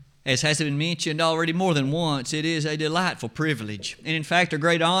As has been mentioned already more than once, it is a delightful privilege, and in fact a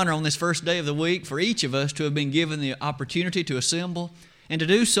great honor on this first day of the week for each of us to have been given the opportunity to assemble, and to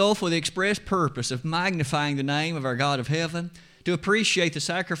do so for the express purpose of magnifying the name of our God of heaven, to appreciate the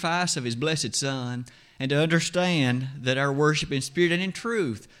sacrifice of His blessed Son, and to understand that our worship in spirit and in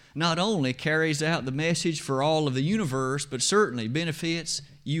truth not only carries out the message for all of the universe, but certainly benefits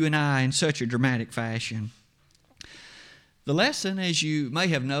you and I in such a dramatic fashion. The lesson, as you may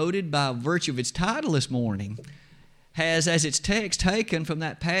have noted by virtue of its title this morning, has as its text taken from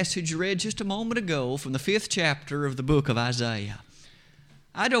that passage read just a moment ago from the 5th chapter of the book of Isaiah.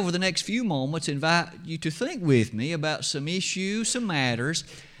 I'd over the next few moments invite you to think with me about some issues, some matters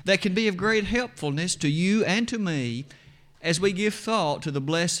that can be of great helpfulness to you and to me as we give thought to the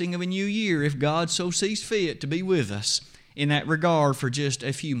blessing of a new year if God so sees fit to be with us in that regard for just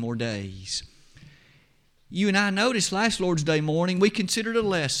a few more days. You and I noticed last Lord's Day morning we considered a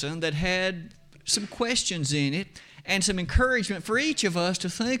lesson that had some questions in it and some encouragement for each of us to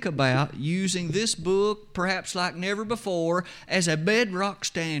think about using this book, perhaps like never before, as a bedrock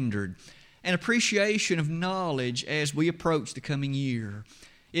standard, an appreciation of knowledge as we approach the coming year.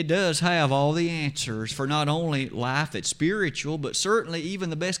 It does have all the answers for not only life that's spiritual, but certainly even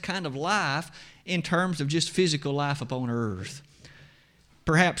the best kind of life in terms of just physical life upon earth.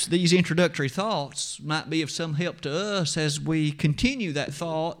 Perhaps these introductory thoughts might be of some help to us as we continue that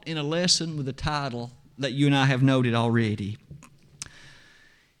thought in a lesson with the title that you and I have noted already.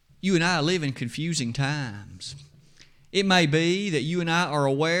 You and I live in confusing times. It may be that you and I are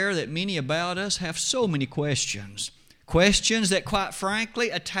aware that many about us have so many questions that quite frankly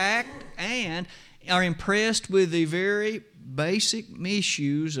attack and are impressed with the very basic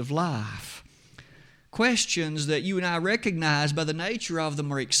issues of life. Questions that you and I recognize by the nature of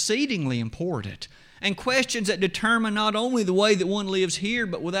them are exceedingly important, and questions that determine not only the way that one lives here,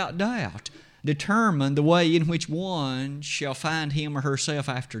 but without doubt, determine the way in which one shall find him or herself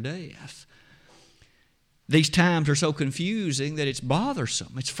after death. These times are so confusing that it's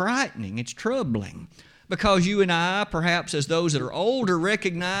bothersome, it's frightening, it's troubling, because you and I, perhaps as those that are older,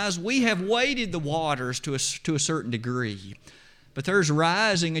 recognize we have waded the waters to a certain degree. But there's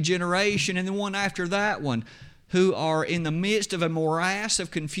rising a generation and the one after that one who are in the midst of a morass of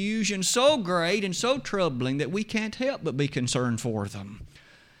confusion so great and so troubling that we can't help but be concerned for them.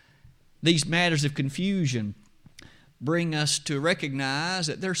 These matters of confusion bring us to recognize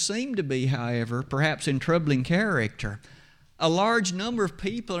that there seem to be, however, perhaps in troubling character, a large number of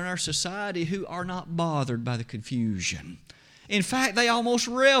people in our society who are not bothered by the confusion. In fact, they almost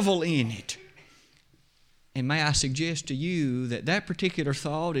revel in it. And may I suggest to you that that particular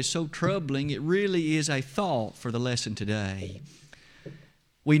thought is so troubling, it really is a thought for the lesson today.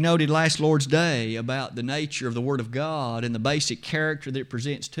 We noted last Lord's Day about the nature of the Word of God and the basic character that it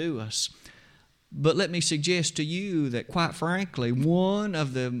presents to us. But let me suggest to you that, quite frankly, one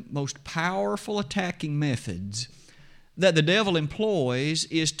of the most powerful attacking methods that the devil employs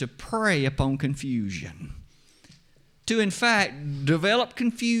is to prey upon confusion. To, in fact, develop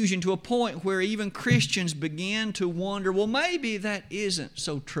confusion to a point where even Christians begin to wonder, well, maybe that isn't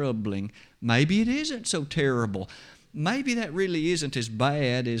so troubling. Maybe it isn't so terrible. Maybe that really isn't as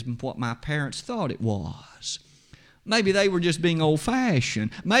bad as what my parents thought it was. Maybe they were just being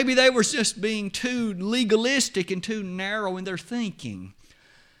old-fashioned. Maybe they were just being too legalistic and too narrow in their thinking.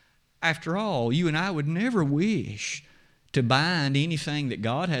 After all, you and I would never wish to bind anything that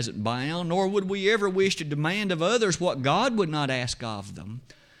God hasn't bound, nor would we ever wish to demand of others what God would not ask of them.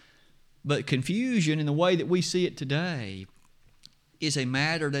 But confusion in the way that we see it today is a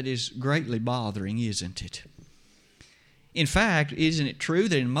matter that is greatly bothering, isn't it? In fact, isn't it true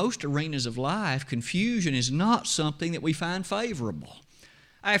that in most arenas of life, confusion is not something that we find favorable?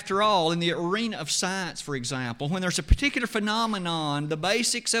 After all, in the arena of science, for example, when there's a particular phenomenon, the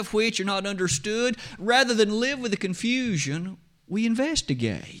basics of which are not understood, rather than live with the confusion, we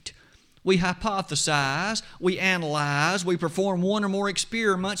investigate. We hypothesize, we analyze, we perform one or more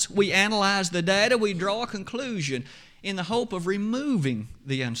experiments, we analyze the data, we draw a conclusion in the hope of removing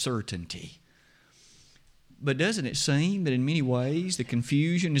the uncertainty. But doesn't it seem that in many ways the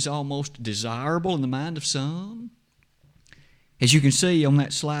confusion is almost desirable in the mind of some? As you can see on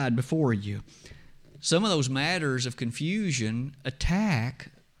that slide before you, some of those matters of confusion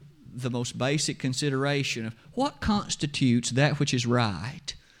attack the most basic consideration of what constitutes that which is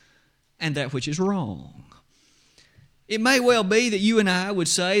right and that which is wrong. It may well be that you and I would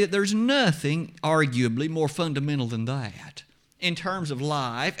say that there's nothing arguably more fundamental than that in terms of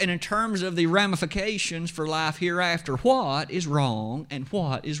life and in terms of the ramifications for life hereafter. What is wrong and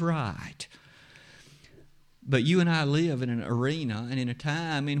what is right? But you and I live in an arena and in a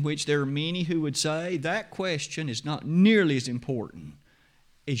time in which there are many who would say that question is not nearly as important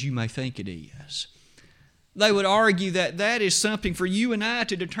as you may think it is. They would argue that that is something for you and I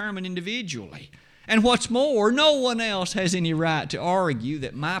to determine individually. And what's more, no one else has any right to argue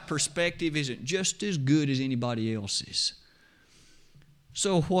that my perspective isn't just as good as anybody else's.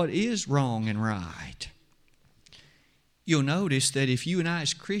 So what is wrong and right? You'll notice that if you and I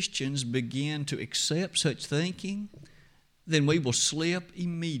as Christians begin to accept such thinking, then we will slip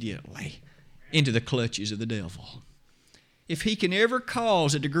immediately into the clutches of the devil. If he can ever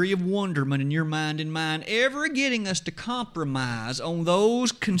cause a degree of wonderment in your mind and mine, ever getting us to compromise on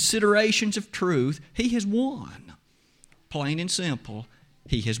those considerations of truth, he has won. Plain and simple,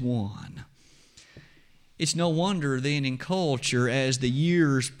 he has won. It's no wonder then in culture as the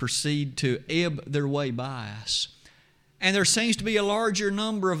years proceed to ebb their way by us, and there seems to be a larger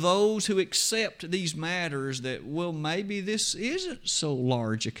number of those who accept these matters that, well, maybe this isn't so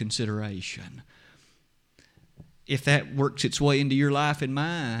large a consideration. If that works its way into your life and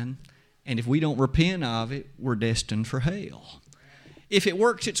mine, and if we don't repent of it, we're destined for hell. If it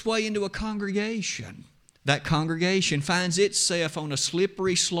works its way into a congregation, that congregation finds itself on a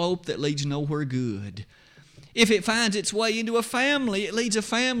slippery slope that leads nowhere good. If it finds its way into a family, it leads a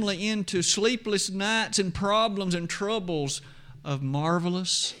family into sleepless nights and problems and troubles of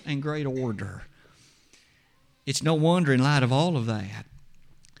marvelous and great order. It's no wonder in light of all of that,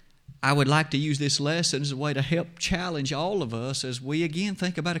 I would like to use this lesson as a way to help challenge all of us as we again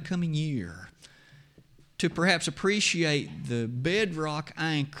think about a coming year, to perhaps appreciate the bedrock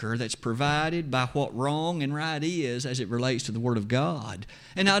anchor that's provided by what wrong and right is as it relates to the Word of God.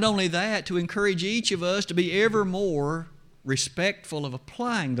 And not only that, to encourage each of us to be ever more respectful of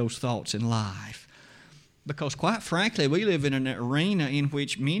applying those thoughts in life. Because quite frankly, we live in an arena in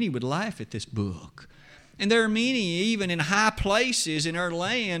which many would laugh at this book. And there are many, even in high places in our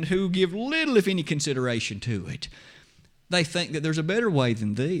land, who give little, if any, consideration to it. They think that there's a better way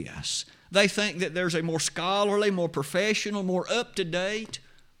than this. They think that there's a more scholarly, more professional, more up-to-date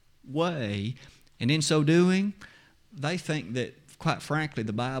way. And in so doing, they think that, quite frankly,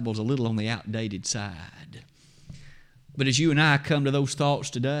 the Bible's a little on the outdated side. But as you and I come to those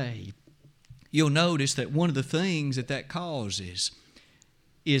thoughts today, you'll notice that one of the things that causes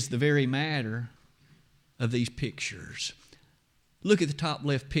is the very matter of these pictures. Look at the top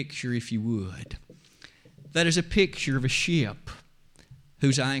left picture if you would. That is a picture of a ship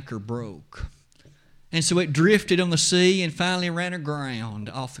whose anchor broke. And so it drifted on the sea and finally ran aground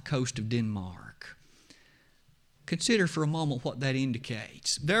off the coast of Denmark. Consider for a moment what that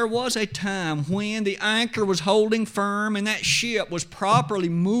indicates. There was a time when the anchor was holding firm and that ship was properly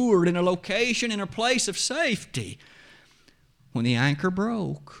moored in a location, in a place of safety. When the anchor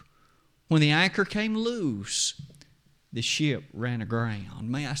broke, when the anchor came loose, the ship ran aground.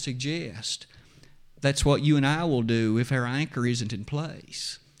 May I suggest that's what you and I will do if our anchor isn't in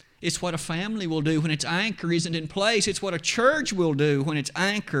place. It's what a family will do when its anchor isn't in place. It's what a church will do when its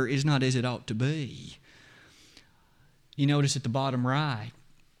anchor is not as it ought to be. You notice at the bottom right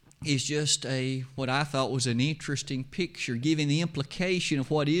is just what I thought was an interesting picture, giving the implication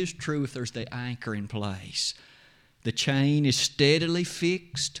of what is true if there's the anchor in place. The chain is steadily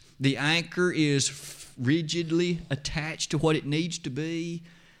fixed. The anchor is rigidly attached to what it needs to be.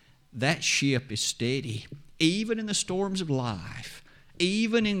 That ship is steady, even in the storms of life,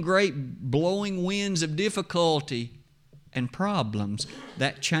 even in great blowing winds of difficulty and problems,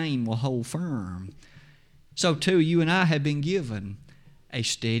 that chain will hold firm. So too, you and I have been given a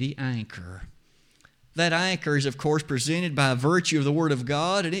steady anchor. That anchor is, of course, presented by virtue of the Word of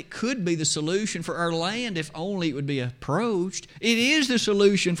God, and it could be the solution for our land if only it would be approached. It is the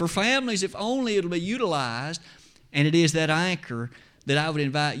solution for families if only it will be utilized. And it is that anchor that I would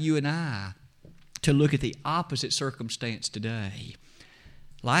invite you and I to look at the opposite circumstance today.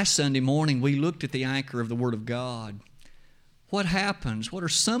 Last Sunday morning, we looked at the anchor of the Word of God. What happens? What are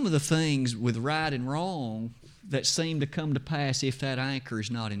some of the things with right and wrong that seem to come to pass if that anchor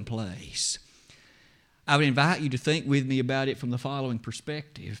is not in place? I would invite you to think with me about it from the following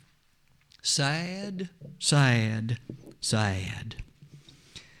perspective. Sad, sad, sad.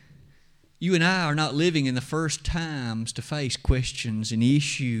 You and I are not living in the first times to face questions and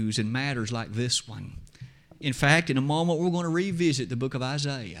issues and matters like this one. In fact, in a moment we're going to revisit the book of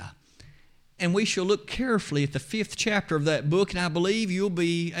Isaiah. And we shall look carefully at the 5th chapter of that book, and I believe you'll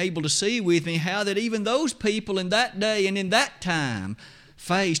be able to see with me how that even those people in that day and in that time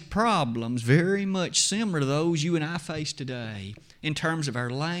faced problems very much similar to those you and I face today in terms of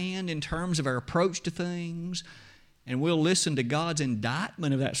our land, in terms of our approach to things, And we'll listen to God's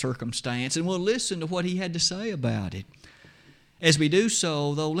indictment of that circumstance, and we'll listen to what He had to say about it. As we do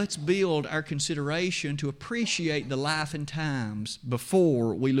so, though, let's build our consideration to appreciate the life and times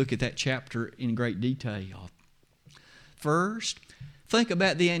before we look at that chapter in great detail. First, think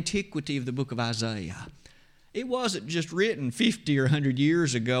about the antiquity of the book of Isaiah. It wasn't just written 50 or 100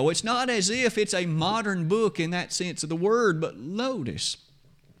 years ago. It's not as if it's a modern book in that sense of the word, but notice,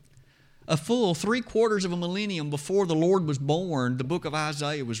 a full 3/4 of a millennium before the Lord was born, the book of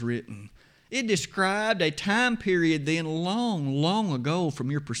Isaiah was written. It described a time period then long, long ago from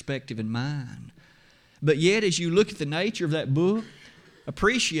your perspective and mine. But yet, as you look at the nature of that book,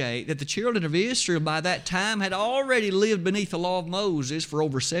 appreciate that the children of Israel by that time had already lived beneath the law of Moses for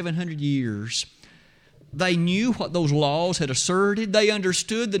over 700 years. They knew what those laws had asserted. They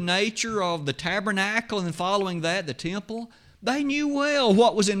understood the nature of the tabernacle and following that, the temple. They knew well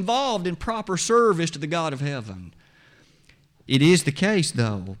what was involved in proper service to the God of heaven. It is the case,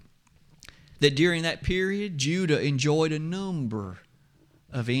 though, that during that period, Judah enjoyed a number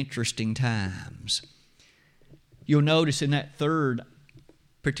of interesting times. You'll notice in that third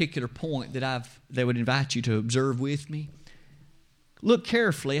particular point that would invite you to observe with me, look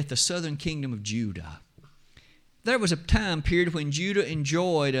carefully at the southern kingdom of Judah. There was a time period when Judah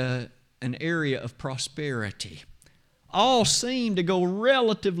enjoyed an area of prosperity. All seemed to go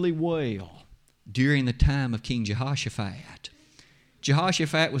relatively well during the time of King Jehoshaphat.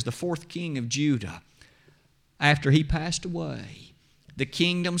 Jehoshaphat was the 4th king of Judah. After he passed away, the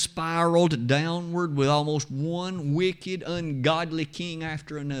kingdom spiraled downward with almost one wicked, ungodly king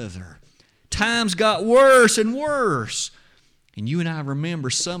after another. Times got worse and worse. And you and I remember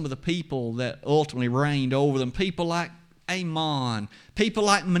some of the people that ultimately reigned over them, people like Amon, people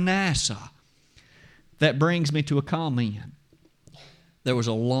like Manasseh. That brings me to a comment. There was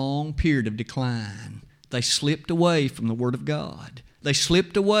a long period of decline. They slipped away from the Word of God. They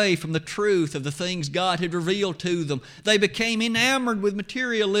slipped away from the truth of the things God had revealed to them. They became enamored with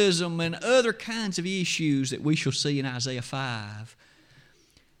materialism and other kinds of issues that we shall see in Isaiah 5.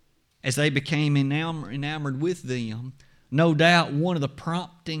 As they became enamored with them, no doubt one of the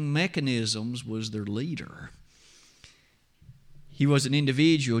prompting mechanisms was their leader. He was an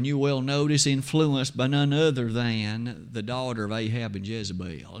individual, and you well notice, influenced by none other than the daughter of Ahab and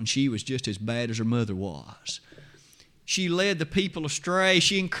Jezebel, and she was just as bad as her mother was. She led the people astray.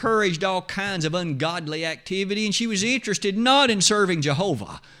 She encouraged all kinds of ungodly activity, and she was interested not in serving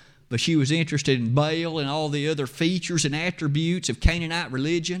Jehovah, but she was interested in Baal and all the other features and attributes of Canaanite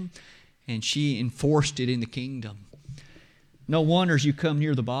religion, and she enforced it in the kingdom. No wonder as you come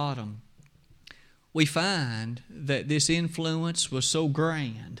near the bottom, we find that this influence was so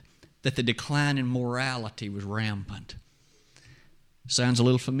grand that the decline in morality was rampant. Sounds a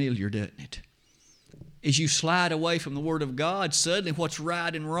little familiar, doesn't it? As you slide away from the Word of God, suddenly what's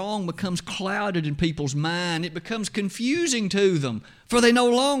right and wrong becomes clouded in people's mind. It becomes confusing to them, for they no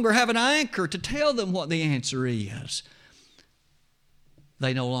longer have an anchor to tell them what the answer is.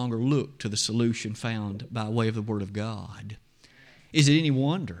 They no longer look to the solution found by way of the Word of God. Is it any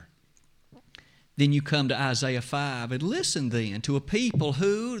wonder? Then you come to Isaiah 5 and listen then to a people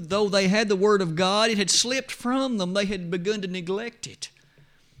who, though they had the Word of God, it had slipped from them. They had begun to neglect it.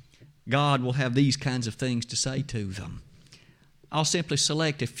 God will have these kinds of things to say to them. I'll simply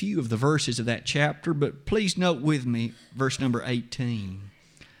select a few of the verses of that chapter, but please note with me verse number 18.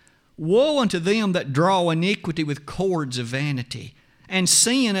 Woe unto them that draw iniquity with cords of vanity, and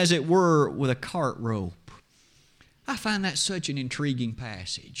sin, as it were, with a cart rope. I find that such an intriguing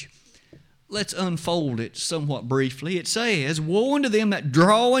passage. Let's unfold it somewhat briefly. It says, woe unto them that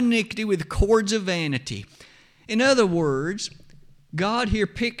draw iniquity with cords of vanity. In other words, God here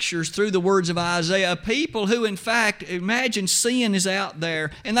pictures through the words of Isaiah a people who, in fact, imagine sin is out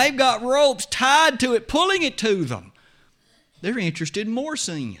there and they've got ropes tied to it, pulling it to them. They're interested in more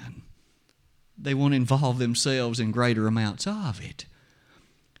sin. They want to involve themselves in greater amounts of it.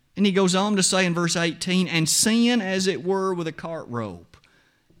 And he goes on to say in verse 18, and sin, as it were, with a cart rope.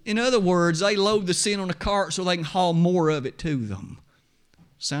 In other words, they load the sin on a cart so they can haul more of it to them.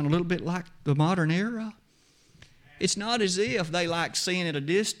 Sound a little bit like the modern era? It's not as if they like sin at a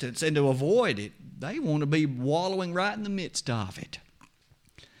distance and to avoid it. They want to be wallowing right in the midst of it.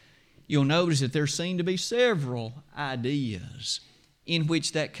 You'll notice that there seem to be several ideas in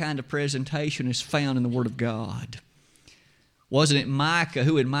which that kind of presentation is found in the Word of God. Wasn't it Micah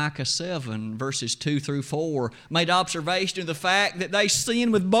who in Micah 7, verses 2 through 4, made observation of the fact that they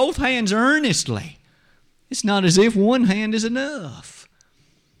sin with both hands earnestly? It's not as if one hand is enough.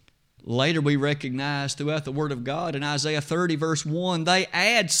 Later we recognize throughout the Word of God in Isaiah 30, verse 1, they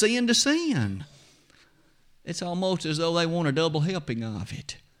add sin to sin. It's almost as though they want a double helping of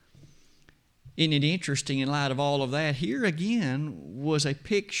it. Isn't it interesting in light of all of that? Here again was a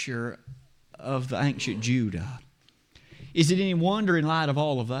picture of the ancient Judah. Is it any wonder in light of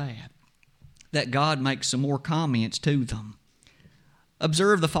all of that God makes some more comments to them?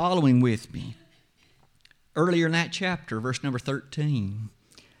 Observe the following with me. Earlier in that chapter, verse number 13.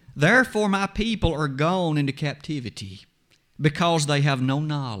 Therefore my people are gone into captivity, because they have no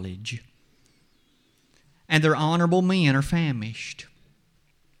knowledge. And their honorable men are famished,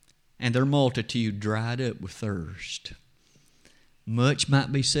 and their multitude dried up with thirst. Much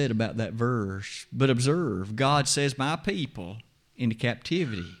might be said about that verse, but observe, God says, my people into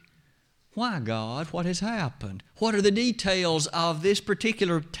captivity. Why, God? What has happened? What are the details of this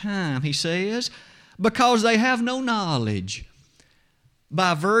particular time? He says, because they have no knowledge.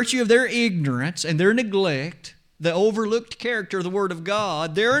 By virtue of their ignorance and their neglect, the overlooked character of the Word of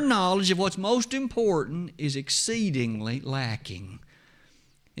God, their knowledge of what's most important is exceedingly lacking.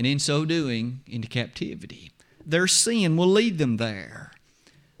 And in so doing, into captivity. Their sin will lead them there.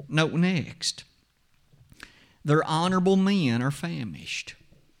 Note next, their honorable men are famished.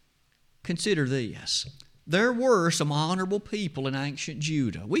 Consider this. There were some honorable people in ancient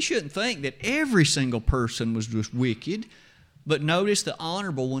Judah. We shouldn't think that every single person was just wicked, but notice the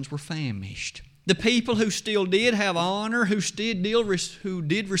honorable ones were famished. The people who still did have honor, who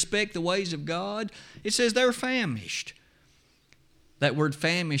did respect the ways of God, it says they were famished. That word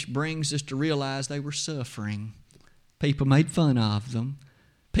famished brings us to realize they were suffering. People made fun of them.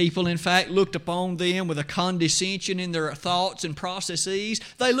 People, in fact, looked upon them with a condescension in their thoughts and processes.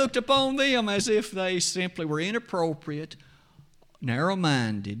 They looked upon them as if they simply were inappropriate,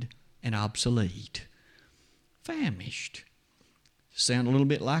 narrow-minded, and obsolete. Famished. Sound a little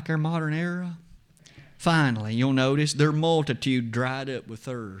bit like our modern era? Finally, you'll notice their multitude dried up with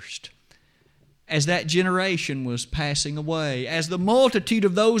thirst. As that generation was passing away, as the multitude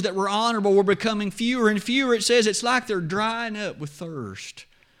of those that were honorable were becoming fewer and fewer, it says it's like they're drying up with thirst.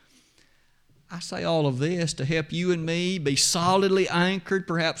 I say all of this to help you and me be solidly anchored,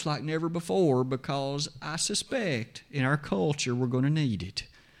 perhaps like never before, because I suspect in our culture we're going to need it.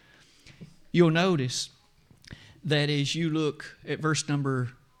 You'll notice that as you look at verse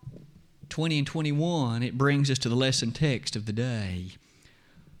number 20 and 21, it brings us to the lesson text of the day.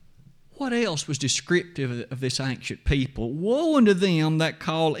 What else was descriptive of this ancient people? Woe unto them that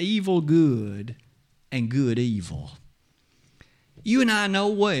call evil good and good evil. You and I know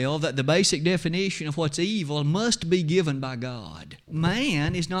well that the basic definition of what's evil must be given by God.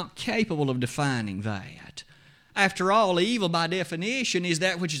 Man is not capable of defining that. After all, evil by definition is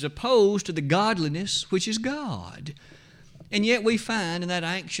that which is opposed to the godliness which is God. And yet we find in that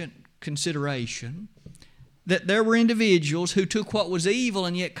ancient consideration that there were individuals who took what was evil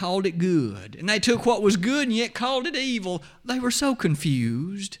and yet called it good. And they took what was good and yet called it evil. They were so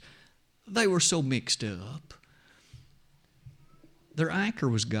confused. They were so mixed up. Their anchor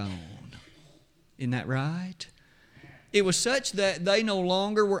was gone. Isn't that right? It was such that they no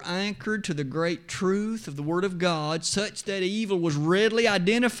longer were anchored to the great truth of the Word of God, such that evil was readily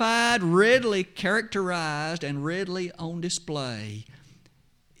identified, readily characterized, and readily on display.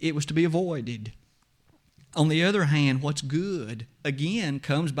 It was to be avoided. On the other hand, what's good, again,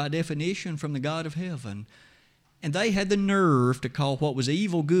 comes by definition from the God of heaven. And they had the nerve to call what was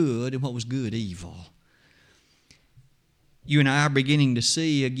evil good and what was good evil. You and I are beginning to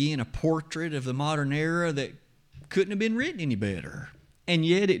see, again, a portrait of the modern era that couldn't have been written any better. And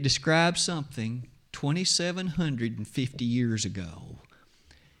yet it describes something 2,750 years ago.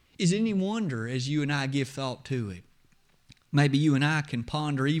 Is it any wonder as you and I give thought to it? Maybe you and I can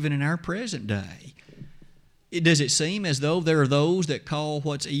ponder even in our present day. Does it seem as though there are those that call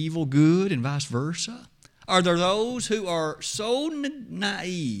what's evil good and vice versa? Are there those who are so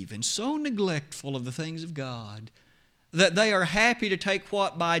naive and so neglectful of the things of God that they are happy to take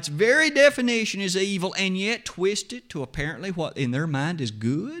what by its very definition is evil and yet twist it to apparently what in their mind is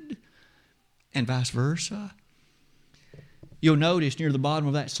good and vice versa? You'll notice near the bottom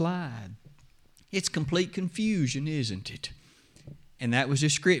of that slide, it's complete confusion, isn't it? And that was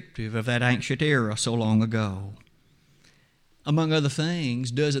descriptive of that ancient era so long ago. Among other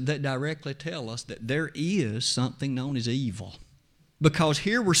things, doesn't that directly tell us that there is something known as evil? Because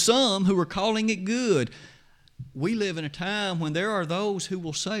here were some who were calling it good. We live in a time when there are those who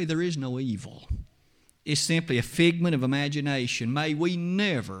will say there is no evil. It's simply a figment of imagination. May we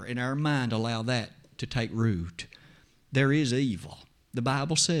never in our mind allow that to take root. There is evil. The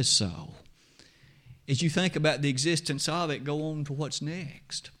Bible says so. As you think about the existence of it, go on to what's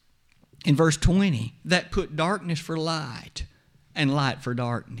next. In verse 20, that put darkness for light and light for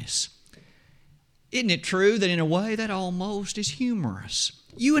darkness. Isn't it true that in a way that almost is humorous?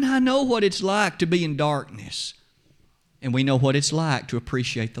 You and I know what it's like to be in darkness, and we know what it's like to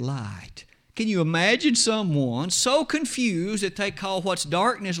appreciate the light. Can you imagine someone so confused that they call what's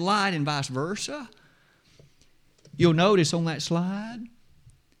darkness light and vice versa? You'll notice on that slide,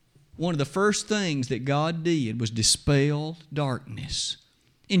 one of the first things that God did was dispel darkness.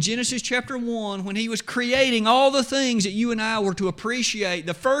 In Genesis chapter 1, when He was creating all the things that you and I were to appreciate,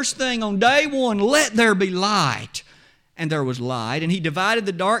 the first thing on day one, let there be light. And there was light. And He divided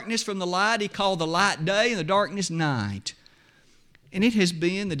the darkness from the light. He called the light day and the darkness night. And it has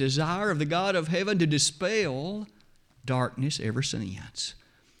been the desire of the God of heaven to dispel darkness ever since.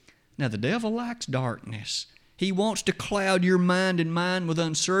 Now, the devil likes darkness. He wants to cloud your mind and mine with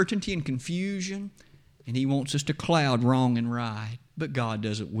uncertainty and confusion, and he wants us to cloud wrong and right. But God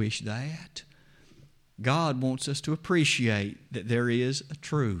doesn't wish that. God wants us to appreciate that there is a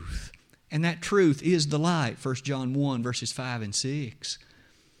truth, and that truth is the light, 1 John 1, verses 5 and 6.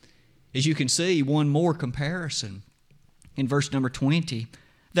 As you can see, one more comparison in verse number 20,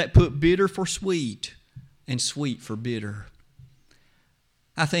 that put bitter for sweet and sweet for bitter.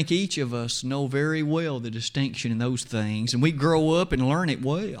 I think each of us know very well the distinction in those things, and we grow up and learn it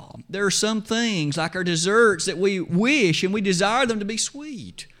well. There are some things, like our desserts, that we wish and we desire them to be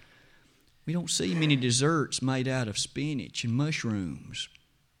sweet. We don't see many desserts made out of spinach and mushrooms.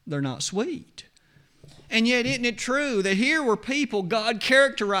 They're not sweet. And yet, isn't it true that here were people God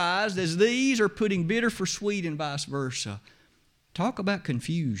characterized as these are putting bitter for sweet and vice versa? Talk about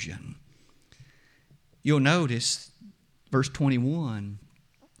confusion. You'll notice verse 21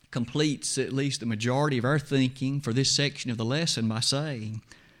 completes at least the majority of our thinking for this section of the lesson by saying,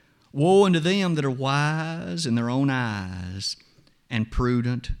 "Woe unto them that are wise in their own eyes and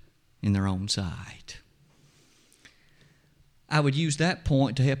prudent in their own sight." I would use that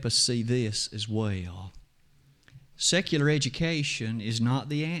point to help us see this as well. Secular education is not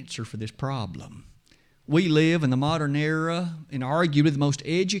the answer for this problem. We live in the modern era in arguably the most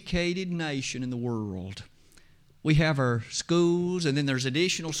educated nation in the world. We have our schools, and then there's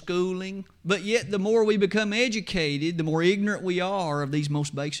additional schooling, but yet the more we become educated, the more ignorant we are of these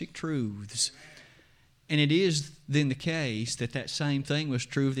most basic truths. And it is then the case that that same thing was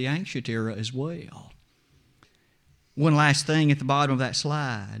true of the ancient era as well. One last thing at the bottom of that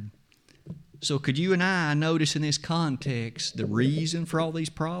slide. So could you and I notice in this context the reason for all these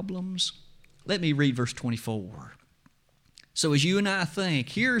problems? Let me read verse 24. So as you and I think,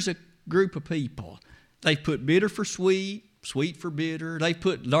 here's a group of people. They've put bitter for sweet, sweet for bitter. They've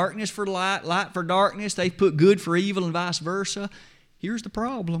put darkness for light, light for darkness. They've put good for evil and vice versa. Here's the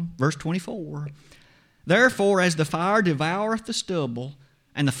problem. Verse 24. Therefore, as the fire devoureth the stubble,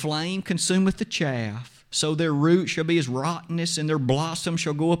 and the flame consumeth the chaff, so their root shall be as rottenness, and their blossom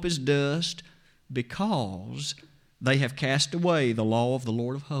shall go up as dust, because they have cast away the law of the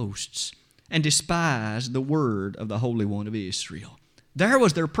Lord of hosts, and despised the word of the Holy One of Israel. There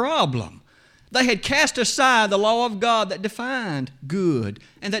was their problem. They had cast aside the law of God that defined good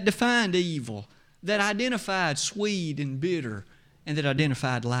and that defined evil, that identified sweet and bitter, and that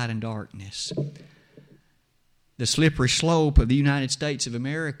identified light and darkness. The slippery slope of the United States of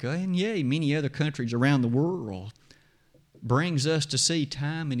America, and yea, many other countries around the world, brings us to see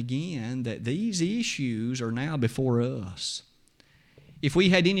time and again that these issues are now before us. If we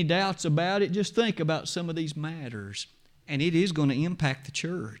had any doubts about it, just think about some of these matters, and it is going to impact the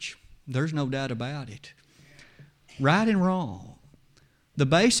church. There's no doubt about it. Right and wrong. The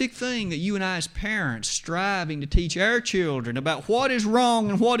basic thing that you and I as parents striving to teach our children about what is wrong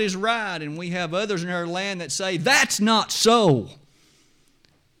and what is right, and we have others in our land that say, that's not so.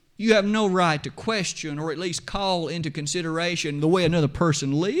 You have no right to question or at least call into consideration the way another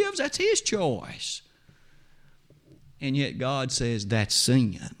person lives. That's his choice. And yet God says that's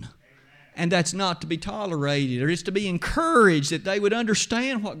sin. And that's not to be tolerated, or it's to be encouraged that they would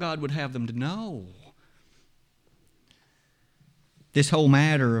understand what God would have them to know. This whole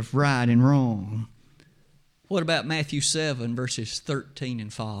matter of right and wrong. What about Matthew 7, verses 13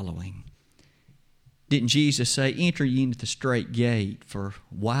 and following? Didn't Jesus say, enter ye into the straight gate, for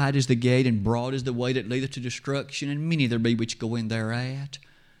wide is the gate and broad is the way that leadeth to destruction, and many there be which go in thereat?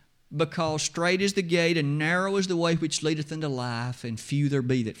 Because straight is the gate and narrow is the way which leadeth unto life, and few there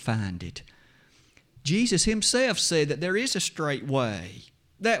be that find it. Jesus himself said that there is a straight way.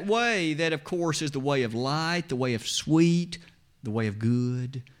 That way that, of course, is the way of light, the way of sweet, the way of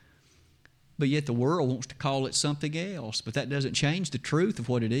good. But yet the world wants to call it something else, but that doesn't change the truth of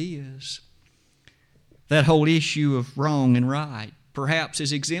what it is. That whole issue of wrong and right perhaps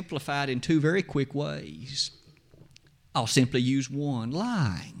is exemplified in two very quick ways. I'll simply use one,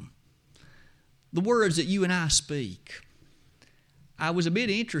 lying. the words that you and I speak. I was a bit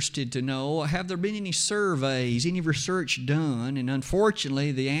interested to know, have there been any surveys, any research done? And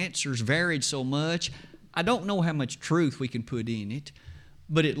unfortunately, the answers varied so much, I don't know how much truth we can put in it,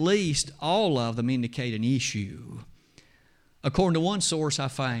 but at least all of them indicate an issue. According to one source I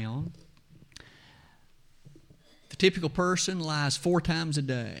found, the typical person lies 4 times a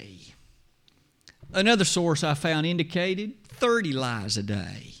day. Another source I found indicated 30 lies a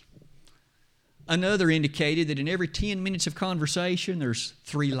day. Another indicated that in every 10 minutes of conversation, there's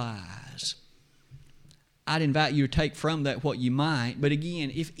 3 lies. I'd invite you to take from that what you might, but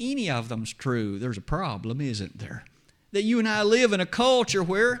again, if any of them's true, there's a problem, isn't there? That you and I live in a culture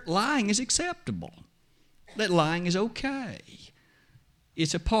where lying is acceptable, that lying is okay.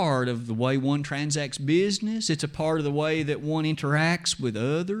 It's a part of the way one transacts business. It's a part of the way that one interacts with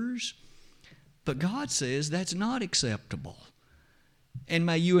others. But God says that's not acceptable. And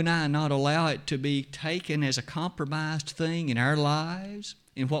may you and I not allow it to be taken as a compromised thing in our lives,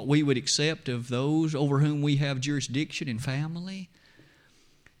 in what we would accept of those over whom we have jurisdiction in family.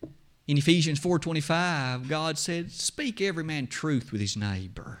 In Ephesians 4:25, God said, "Speak every man truth with his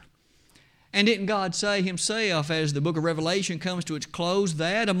neighbor." And didn't God say himself, as the book of Revelation comes to its close,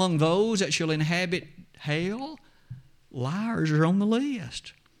 that among those that shall inhabit hell, liars are on the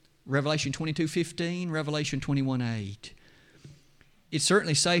list? Revelation 22:15, Revelation 21:8. It's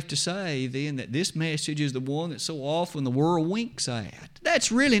certainly safe to say, then, that this message is the one that so often the world winks at.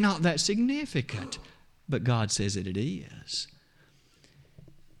 That's really not that significant, but God says that it is.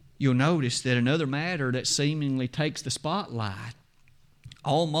 You'll notice that another matter that seemingly takes the spotlight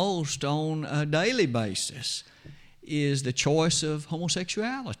almost on a daily basis is the choice of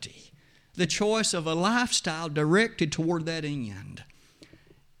homosexuality, the choice of a lifestyle directed toward that end.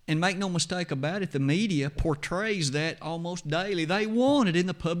 And make no mistake about it, the media portrays that almost daily. They want it in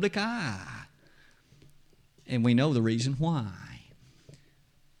the public eye. And we know the reason why.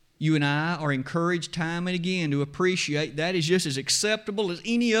 You and I are encouraged time and again to appreciate that is just as acceptable as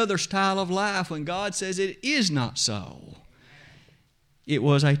any other style of life when God says it is not so. It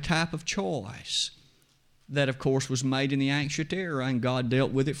was a type of choice that, of course, was made in the ancient era, and God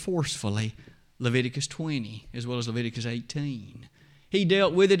dealt with it forcefully. Leviticus 20 as well as Leviticus 18. He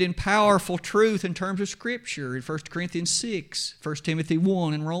dealt with it in powerful truth in terms of Scripture in 1 Corinthians 6, 1 Timothy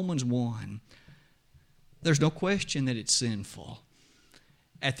 1, and Romans 1. There's no question that it's sinful.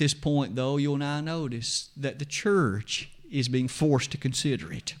 At this point, though, you'll now notice that the church is being forced to consider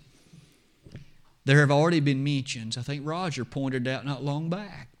it. There have already been mentions, I think Roger pointed out not long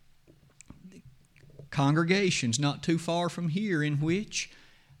back, congregations not too far from here in which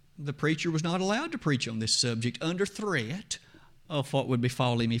the preacher was not allowed to preach on this subject under threat of what would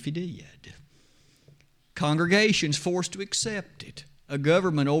befall him if he did. Congregations forced to accept it, a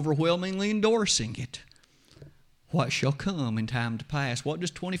government overwhelmingly endorsing it. What shall come in time to pass? What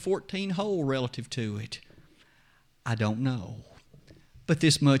does 2014 hold relative to it? I don't know. But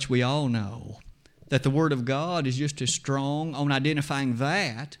this much we all know, that the Word of God is just as strong on identifying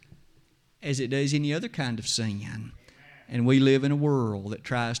that as it does any other kind of sin. And we live in a world that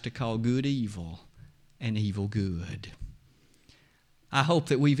tries to call good evil and evil good. I hope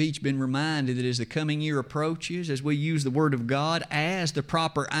that we've each been reminded that as the coming year approaches, as we use the Word of God as the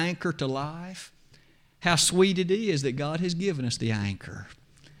proper anchor to life, how sweet it is that God has given us the anchor.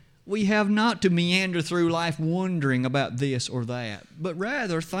 We have not to meander through life wondering about this or that, but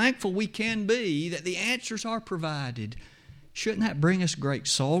rather thankful we can be that the answers are provided. Shouldn't that bring us great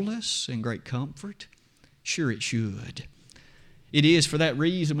solace and great comfort? Sure it should. It is for that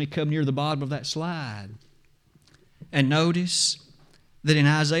reason we come near the bottom of that slide. And notice that in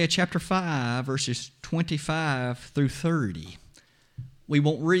Isaiah chapter 5, verses 25 through 30, we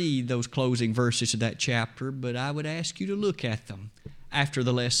won't read those closing verses of that chapter, but I would ask you to look at them after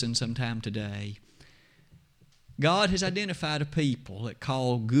the lesson sometime today. God has identified a people that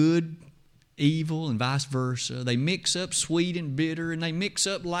call good evil and vice versa. They mix up sweet and bitter, and they mix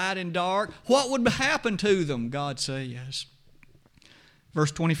up light and dark. What would happen to them, God says?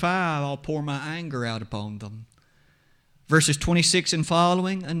 Verse 25, I'll pour my anger out upon them. Verses 26 and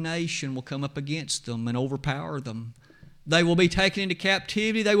following, a nation will come up against them and overpower them. They will be taken into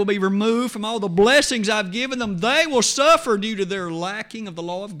captivity. They will be removed from all the blessings I've given them. They will suffer due to their lacking of the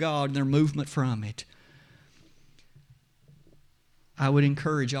law of God and their movement from it. I would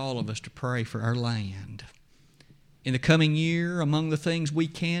encourage all of us to pray for our land. In the coming year, among the things we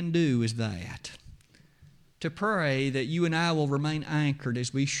can do is that. To pray that you and I will remain anchored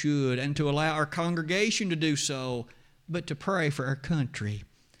as we should, and to allow our congregation to do so, but to pray for our country,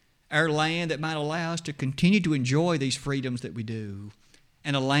 our land that might allow us to continue to enjoy these freedoms that we do,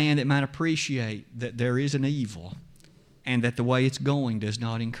 and a land that might appreciate that there is an evil and that the way it's going does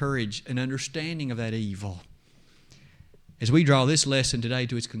not encourage an understanding of that evil. As we draw this lesson today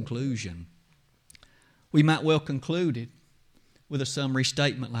to its conclusion, we might well conclude it with a summary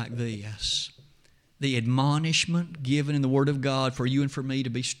statement like this: the admonishment given in the Word of God for you and for me to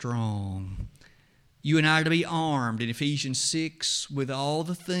be strong. You and I are to be armed in Ephesians 6 with all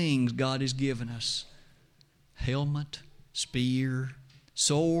the things God has given us: helmet, spear,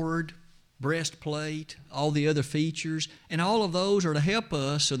 sword, breastplate, all the other features, and all of those are to help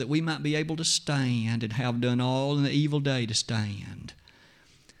us so that we might be able to stand and have done all in the evil day to stand.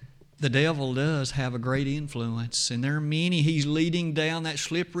 The devil does have a great influence, and there are many he's leading down that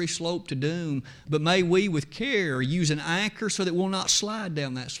slippery slope to doom, but may we with care use an anchor so that we'll not slide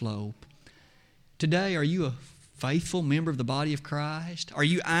down that slope. Today, are you a faithful member of the body of Christ? Are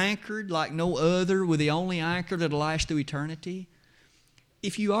you anchored like no other with the only anchor that'll last through eternity?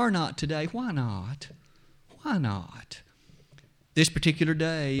 If you are not today, why not? Why not? This particular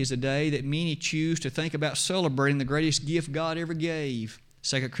day is a day that many choose to think about celebrating the greatest gift God ever gave.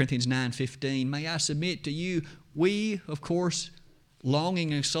 2 Corinthians 9:15. May I submit to you, we, of course, longing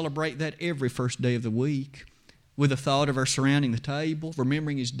to celebrate that every first day of the week with the thought of our surrounding the table,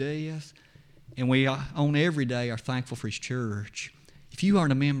 remembering His death, and we on every day are thankful for His church. If you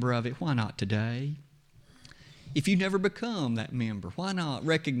aren't a member of it, why not today? If you never become that member, why not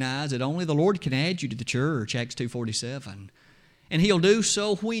recognize that only the Lord can add you to the church, Acts 2:47. And He'll do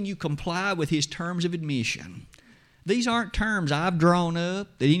so when you comply with His terms of admission. These aren't terms I've drawn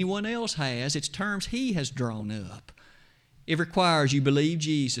up that anyone else has. It's terms He has drawn up. It requires you believe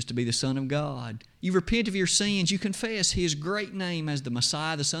Jesus to be the Son of God. You repent of your sins. You confess His great name as the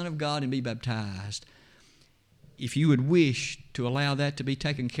Messiah, the Son of God, and be baptized. If you would wish to allow that to be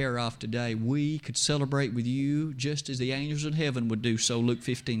taken care of today, we could celebrate with you just as the angels in heaven would do so, Luke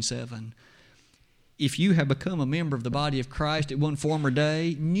 15:7. If you have become a member of the body of Christ at one former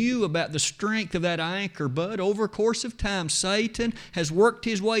day, knew about the strength of that anchor, but over a course of time, Satan has worked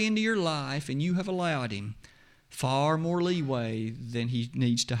his way into your life and you have allowed him far more leeway than he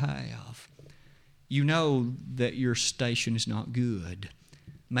needs to have. You know that your station is not good.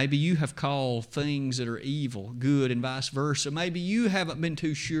 Maybe you have called things that are evil good and vice versa. Maybe you haven't been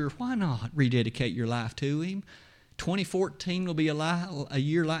too sure. Why not rededicate your life to Him? 2014 will be a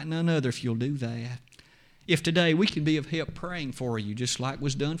year like none other if you'll do that. If today we can be of help praying for you, just like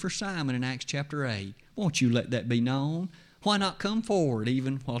was done for Simon in Acts chapter 8, won't you let that be known? Why not come forward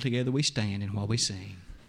even while together we stand and while we sing?